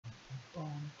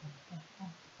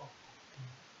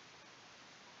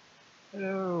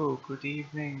Hello, good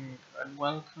evening, and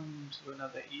welcome to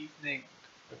another evening,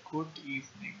 a good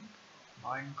evening of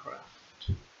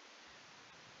Minecraft.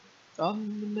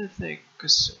 On the Mythic,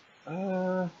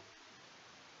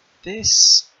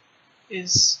 this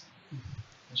is,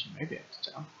 as you may be able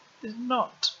to tell, is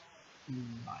not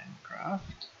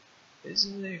Minecraft. This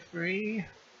is a free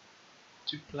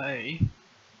to play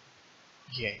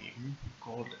game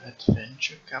called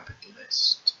Adventure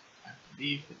Capitalist. I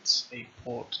believe it's a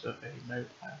port of a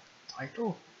mobile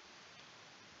title.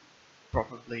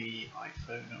 Probably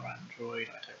iPhone or Android,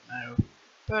 I don't know.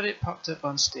 But it popped up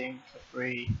on Steam for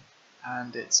free,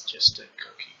 and it's just a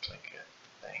cookie clicker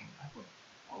thing.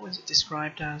 What was it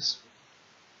described as?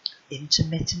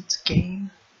 Intermittent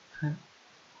game?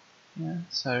 Yeah,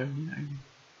 so,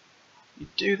 you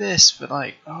do this for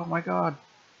like, oh my god,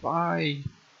 buy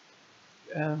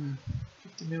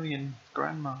 50 million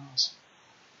grandmas.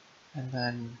 And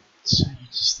then, so you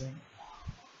just think,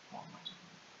 what am I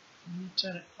doing? You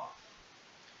turn it off.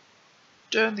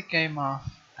 Turn the game off,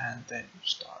 and then you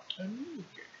start a new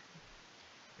game,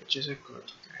 which is a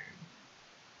good game.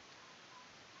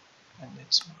 And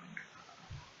it's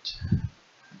Minecraft.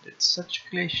 And it's such a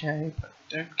cliche, but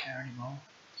I don't care anymore.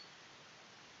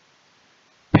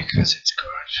 Because it's good.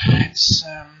 It's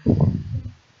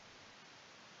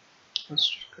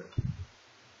just good.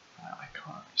 I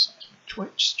can't resize my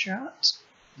Twitch chat.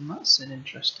 And that's an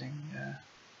interesting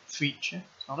feature.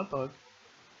 It's not a bug,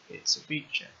 it's a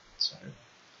feature. So,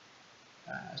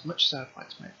 as much as I'd like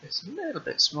to make this a little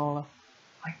bit smaller,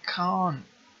 I can't.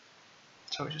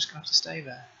 So we're just going to have to stay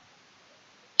there.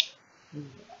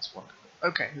 Ooh, that's wonderful.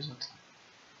 Okay, who's on time?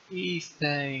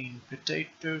 Ethane,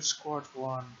 Potato Squad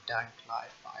 1, Dank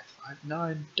Life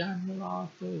 559, Daniel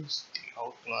Arthurs, The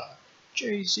Ogler,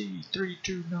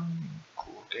 JZ329,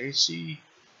 Cool KC,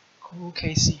 Cool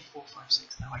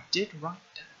KC456. Now I did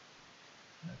write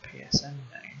down a PSN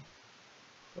name,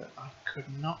 but I could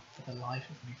not for the life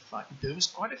of me find. There was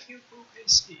quite a few Cool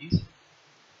KCs.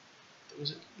 There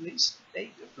was at least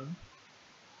 8 of them.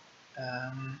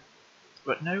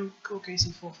 But no Cool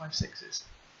KC456s.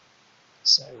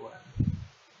 So,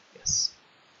 yes.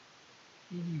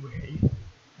 Anyway,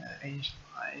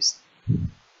 age-wise,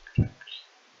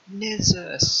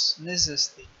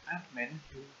 Nizus, the admin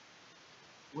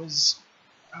who was,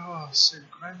 so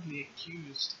grandly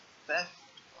accused of theft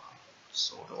by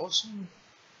Sword Awesome,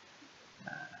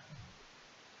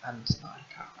 and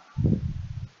Nightcara.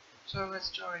 So let's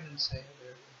join and say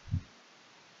hello.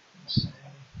 And say,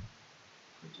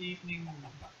 good evening, hello.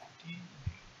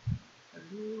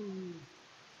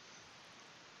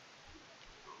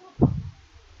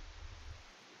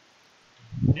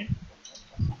 Okay.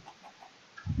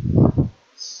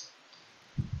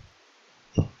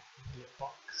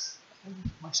 Box I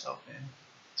left myself in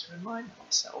to remind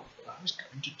myself that I was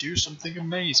going to do something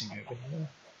amazing over here.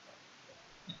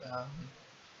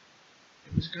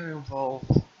 It was going to involve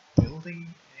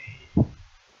building a.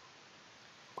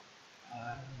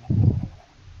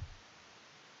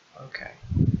 Okay.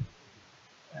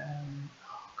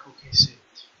 Cool KC.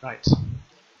 Right.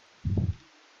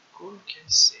 Cool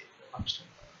KC. I'm still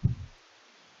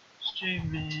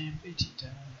streaming, BT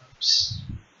dubs,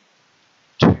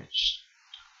 Twitch.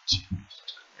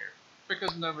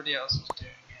 Because nobody else is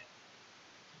doing it.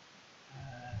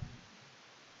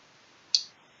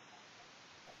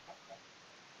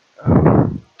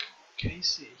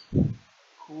 KC.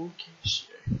 Cool KC.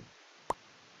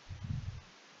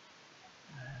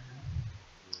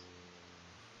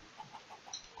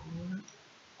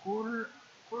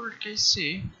 Cool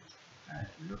KC.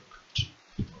 Looked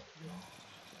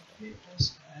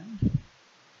PSN.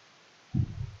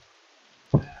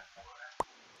 There were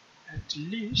at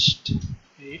least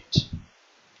 8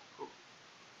 cool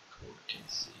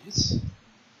cases.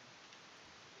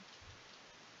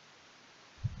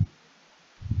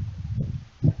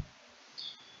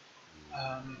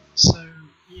 So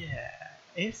yeah,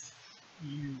 if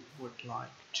you would like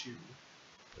to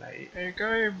play a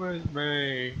game with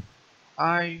me,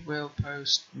 I will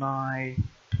post my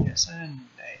PSN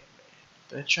name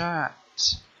in the chat.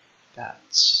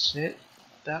 That's it,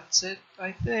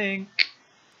 I think.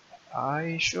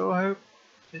 I sure hope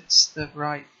it's the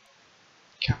right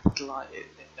capital I.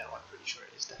 No, I'm pretty sure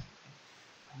it is definitely.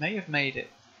 I may have made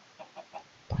it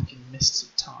back in mists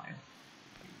of time,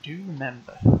 but I do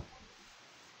remember.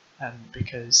 And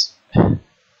because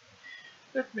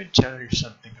let me tell you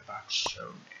something about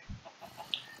Sony.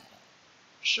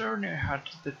 Sony had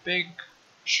the big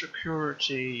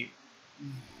security,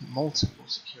 multiple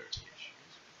security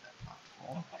issues with their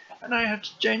platform, and I had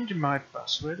to change my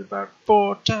password about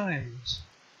 4 times.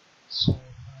 So,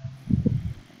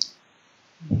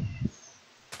 yes.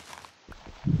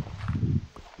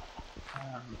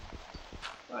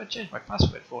 Well, I changed my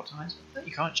password 4 times, but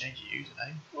you can't change your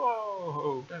username.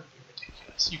 Whoa, don't be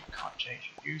ridiculous. You can't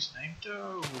change your username.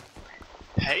 No.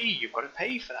 Pay, you've got to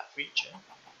pay for that feature.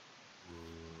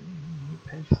 You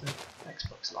pay for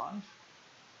Xbox Live.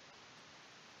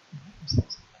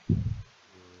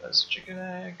 There's chicken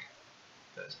egg.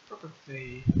 There's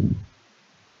probably.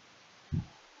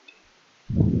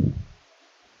 Am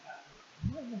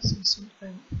I missing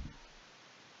something?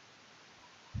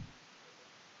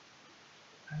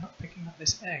 I'm not picking up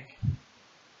this egg.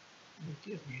 You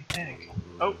give me an egg.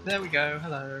 Oh, there we go.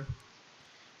 Hello.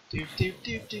 Do do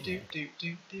do do do do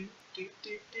do do do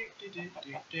do do do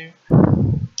do do.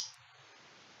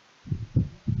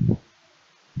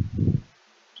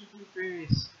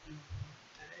 Deliveries.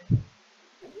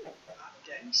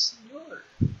 Again, senor.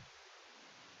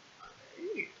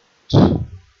 Great. Senor.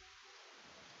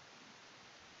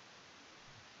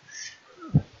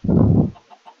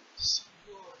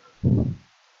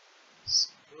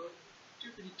 Senor.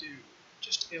 Doobity doo.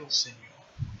 Just ill, senor.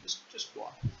 Just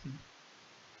one.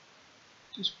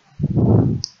 Just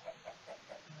one.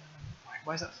 Right,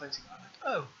 why is that floating island?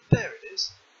 Oh, there it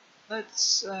is.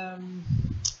 Let's what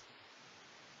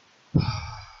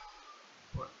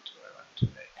do I want to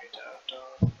make it out of?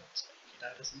 Let's make it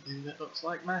out of something that looks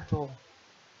like metal.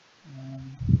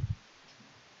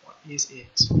 What is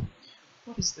it?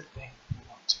 What is the thing we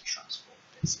want to transform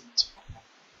this into?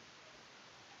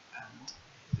 And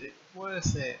is it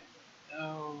worth it?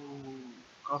 Oh,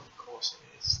 God, of course it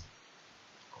is.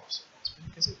 Of course it is,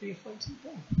 because it'd be a floating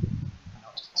thing. And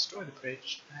I'll just destroy the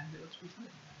bridge and it'll just be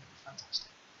floating and it'll be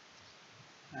fantastic.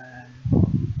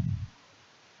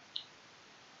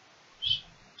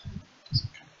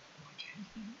 Doesn't kind of like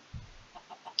anything.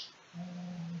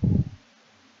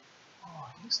 Oh,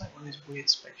 it looks like one of those weird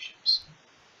spaceships.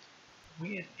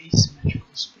 Weird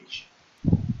asymmetrical spaceship.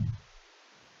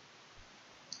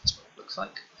 That's what it looks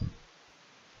like.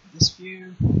 This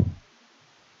view.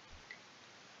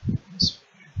 This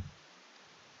view.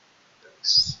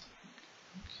 Looks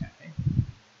okay.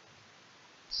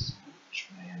 So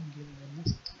triangular in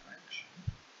this direction.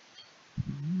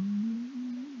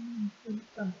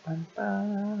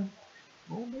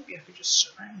 Or maybe I could just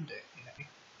surround it in a big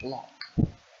block.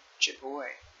 Chip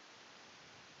away.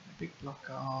 A big block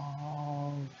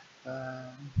of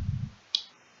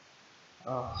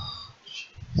oh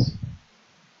jeez.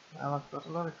 Well, I've got a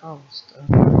lot of cobblestone.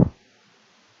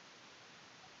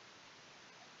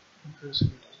 I'm just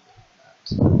going to do that.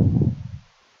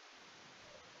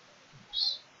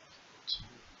 Oops.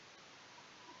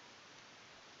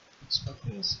 Let's spell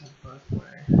this head both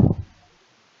way.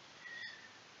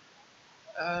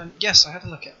 Yes, I had a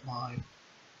look at my.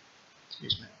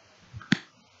 Excuse me.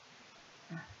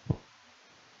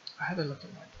 I had a look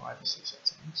at my privacy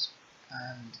settings,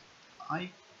 and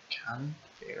I can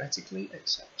theoretically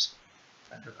accept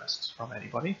friend requests from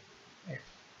anybody if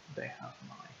they have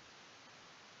my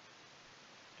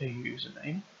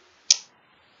username.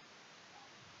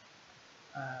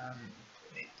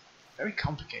 It's very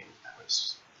complicated now.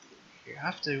 You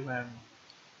have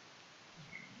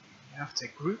to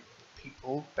group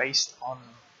people based on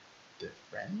the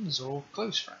friends or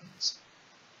close friends.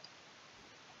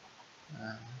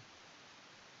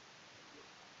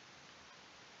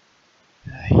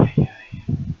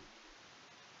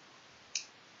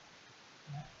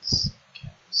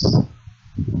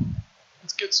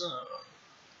 Let's get some.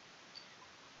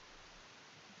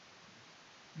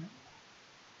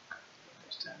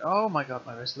 Oh my god,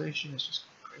 my resolution is just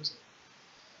going crazy.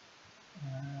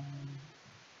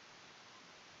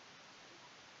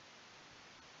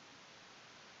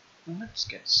 Let's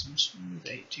get some smooth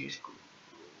 80s groove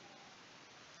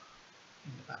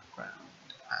in the background,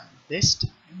 and this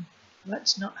time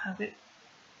let's not have it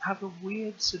have a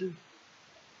weird sort of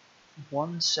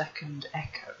 1 second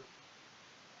echo.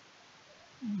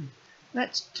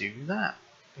 Let's do that,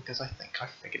 because I think I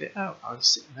figured it out. I was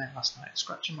sitting there last night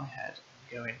scratching my head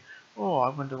and going, oh, I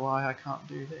wonder why I can't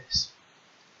do this,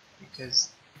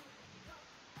 because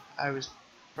I was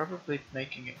probably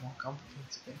making it more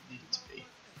complicated than it needed to be.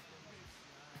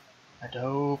 And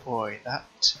oh boy,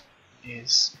 that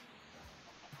is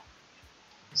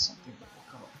something that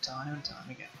will come up time and time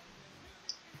again.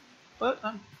 But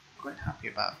I'm quite happy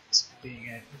about being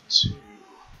able to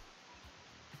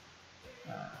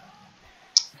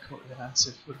come up with an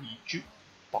answer for the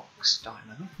jukebox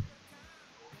dilemma.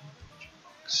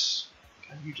 Jukebox.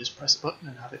 Can you just press a button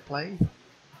and have it play? And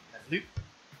then loop?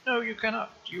 No, you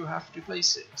cannot. You have to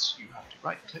place it. You have to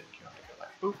right click. You have to go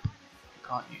like boop. You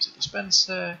can't use a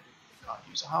dispenser. You can't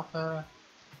use a hopper.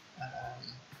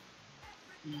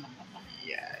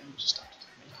 Yeah, you just have to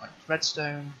make like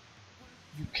redstone.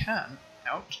 You can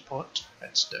output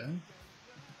redstone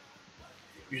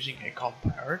using a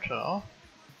comparator.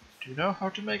 Do you know how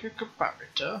to make a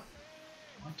comparator?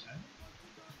 I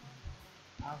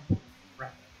don't.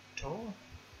 Comparator.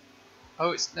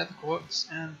 Oh, it's nether quartz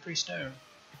and 3 stone.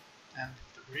 And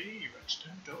 3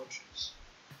 redstone torches.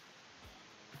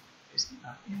 Isn't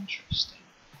that interesting?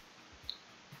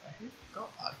 I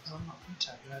forgot that, because I'm not going to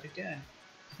tell you that again.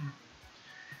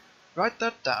 Write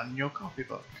that down in your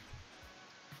copybook.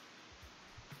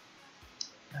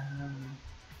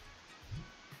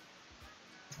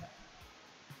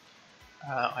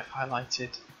 I've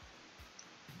highlighted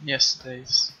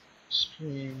yesterday's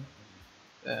stream.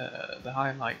 The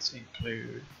highlights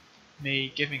include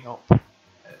me giving up,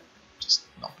 just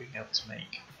not being able to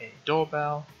make a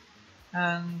doorbell,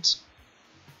 and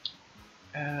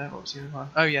what was the other one?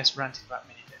 Oh yes, ranting about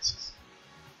mini discs.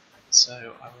 So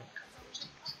I won't cover those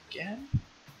things again.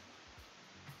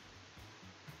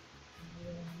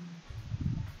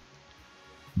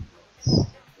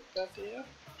 That here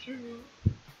too.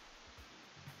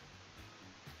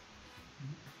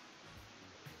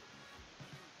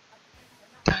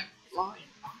 Dang line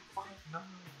 159.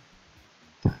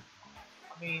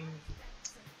 I mean,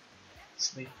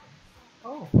 sleeping.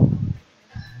 Oh.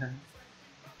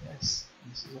 Yes,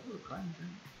 this is all a grand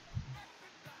dream.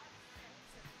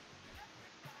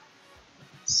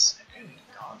 Second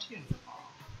Guardian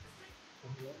farm.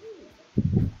 Whoa.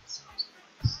 Sounds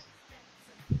nice.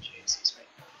 JC's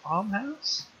making a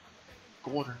farmhouse.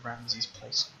 Gordon Ramsay's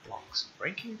placing blocks and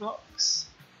breaking blocks.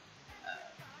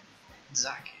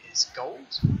 Zach is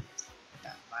gold.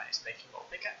 That man is making more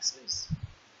pickaxes.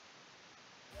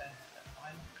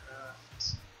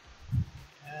 Minecraft.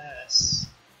 Yes.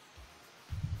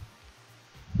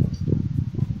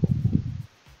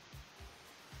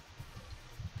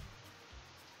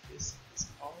 This is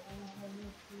all a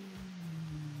dream.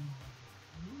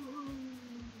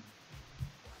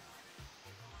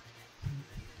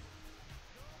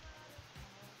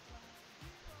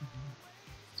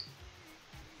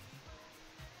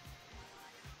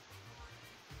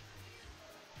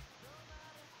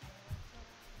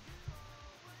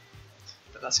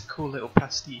 But that's a cool little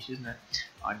pastiche, isn't it?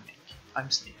 I'm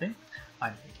sleeping.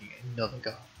 I'm making another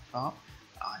garden farm.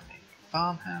 I'm making a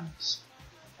farmhouse.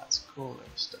 That's cool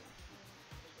little stuff.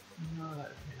 No, that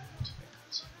would be hard to make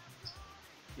that.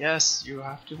 Yes, you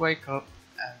have to wake up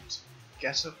and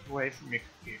get up away from your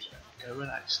computer and go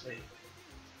and actually,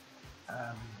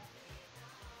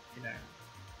 you know,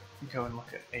 go and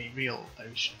look at a real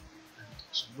ocean and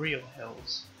some real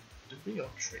hills, and a real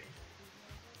tree.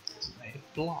 It's made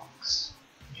of blocks.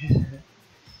 Because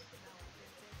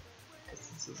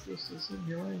this is just a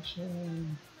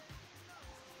simulation,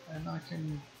 and I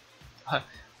could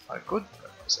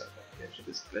throw myself at the edge of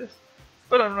this cliff,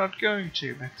 but I'm not going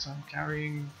to because I'm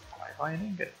carrying 5 iron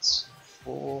ingots,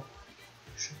 4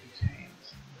 sugar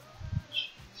canes.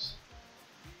 Jeez.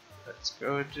 Let's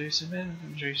go do some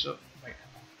inventory stuff. Wait,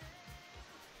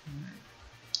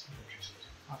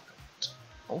 I've got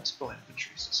multiple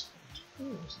inventories to spend.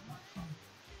 Oh, isn't that fun?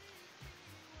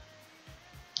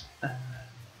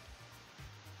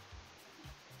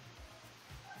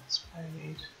 That's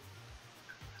paid.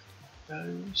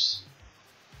 Those.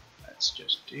 Let's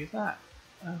just do that.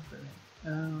 Oh,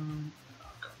 brilliant.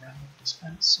 I've got random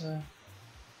dispenser.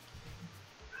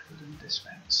 Random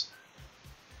dispenser.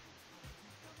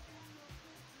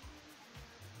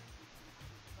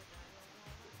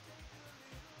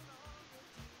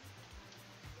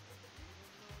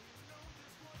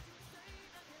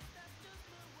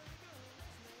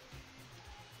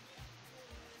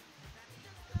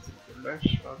 Less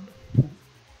fun.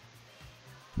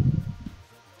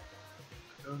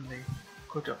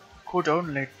 Could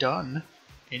only done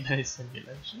in a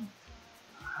simulation.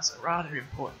 That's a rather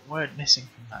important word missing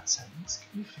from that sentence.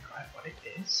 Can you figure out what it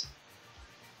is?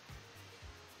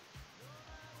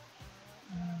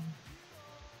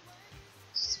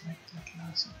 Let's make that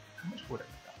nice. How much wood have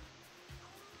we got?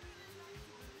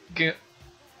 Get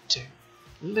 2.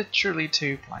 Literally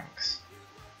 2 planks.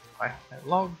 I have no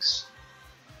logs.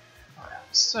 I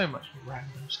have so much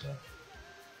random stuff.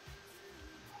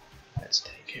 Let's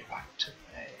take it back to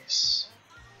base.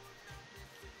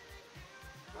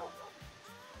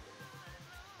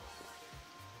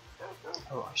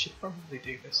 Oh, I should probably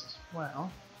do this as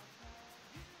well.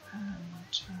 And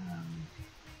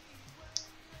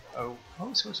oh,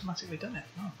 it's automatically done it.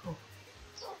 Oh, cool.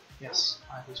 Yes,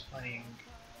 I was playing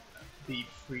the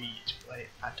free-to-play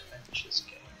adventures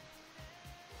game.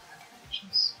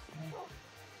 Adventures.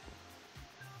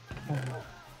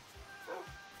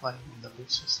 Like the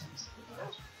loosest things in the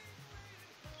world.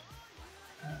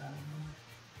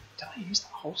 Did I use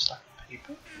that whole stack of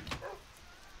paper?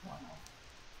 Wow.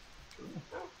 Cool.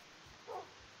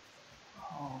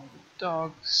 Oh, the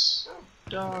dogs.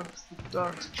 Dogs. The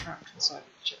dogs are trapped inside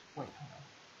the chip. Wait,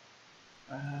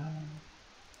 hang on.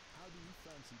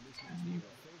 Can you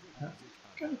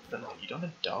go for the lead on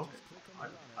a dog? I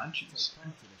would imagine so.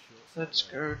 Let's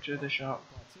go to the shop.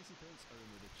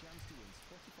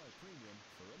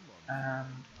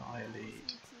 And buy a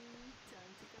lead.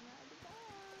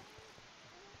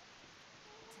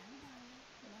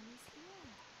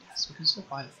 Yes, we can still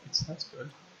buy leads, that's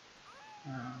good.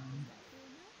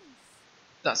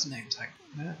 That's a name tag.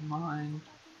 Never mind.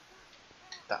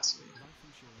 That's a lead.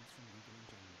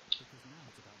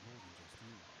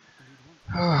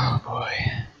 Oh boy.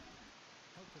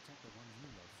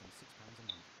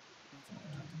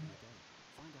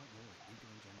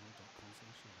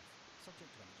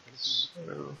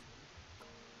 So,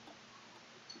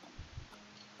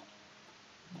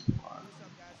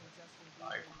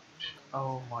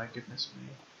 oh my goodness me.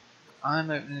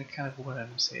 I'm opening a can of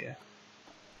worms here.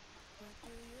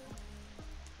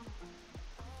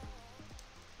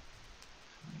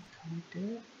 Can I do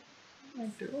it? Can I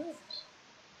do it?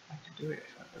 I can do it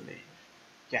if I believe.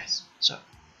 Yes, so,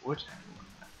 wood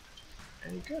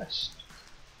and a ghost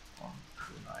on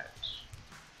Kunite.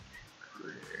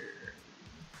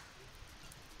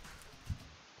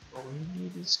 All you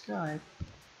need is Skype.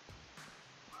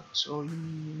 That's all you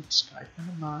need, Skype and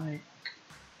a mic.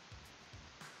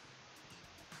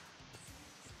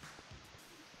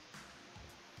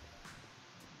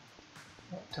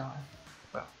 What time?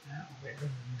 Well, now we're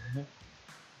in.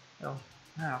 Oh,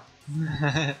 now.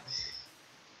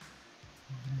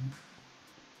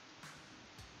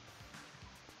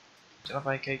 Did I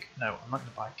buy a cake? No, I'm not going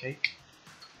to buy a cake.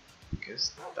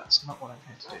 Because that's not what I'm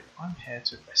here to do. I'm here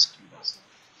to rescue this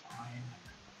fine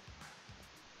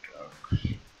dog.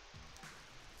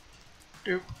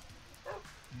 Doop.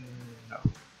 No,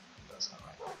 that's not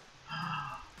right.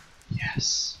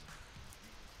 Yes.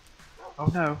 Oh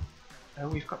no. No,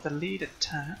 we've got the lead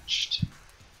attached.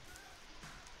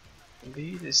 The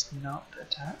lead is not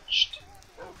attached.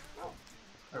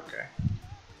 Okay.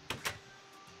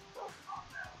 Oh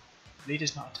no. Lead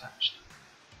is not attached.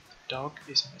 The dog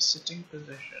is in a sitting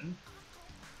position.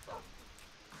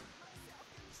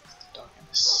 Is the dog in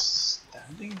a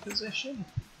standing position?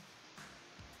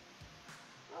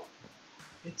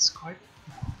 It's quite...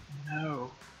 Oh,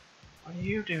 no. What are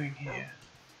you doing here?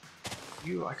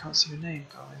 You, I can't see your name,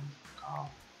 Colin.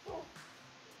 Carl.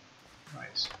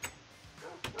 Right.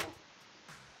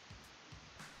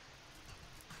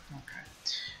 Okay.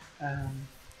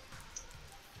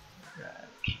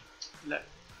 Right. Let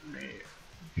me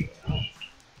just...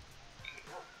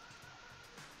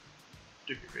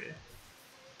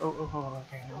 Oh, hold on,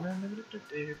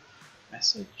 okay.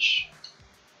 Message.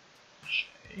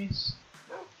 Chase.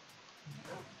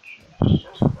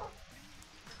 Just the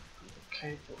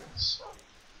cables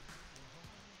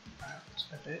out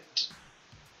a bit.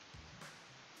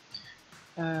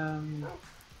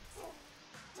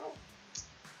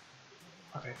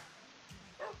 Okay.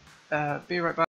 Be right back.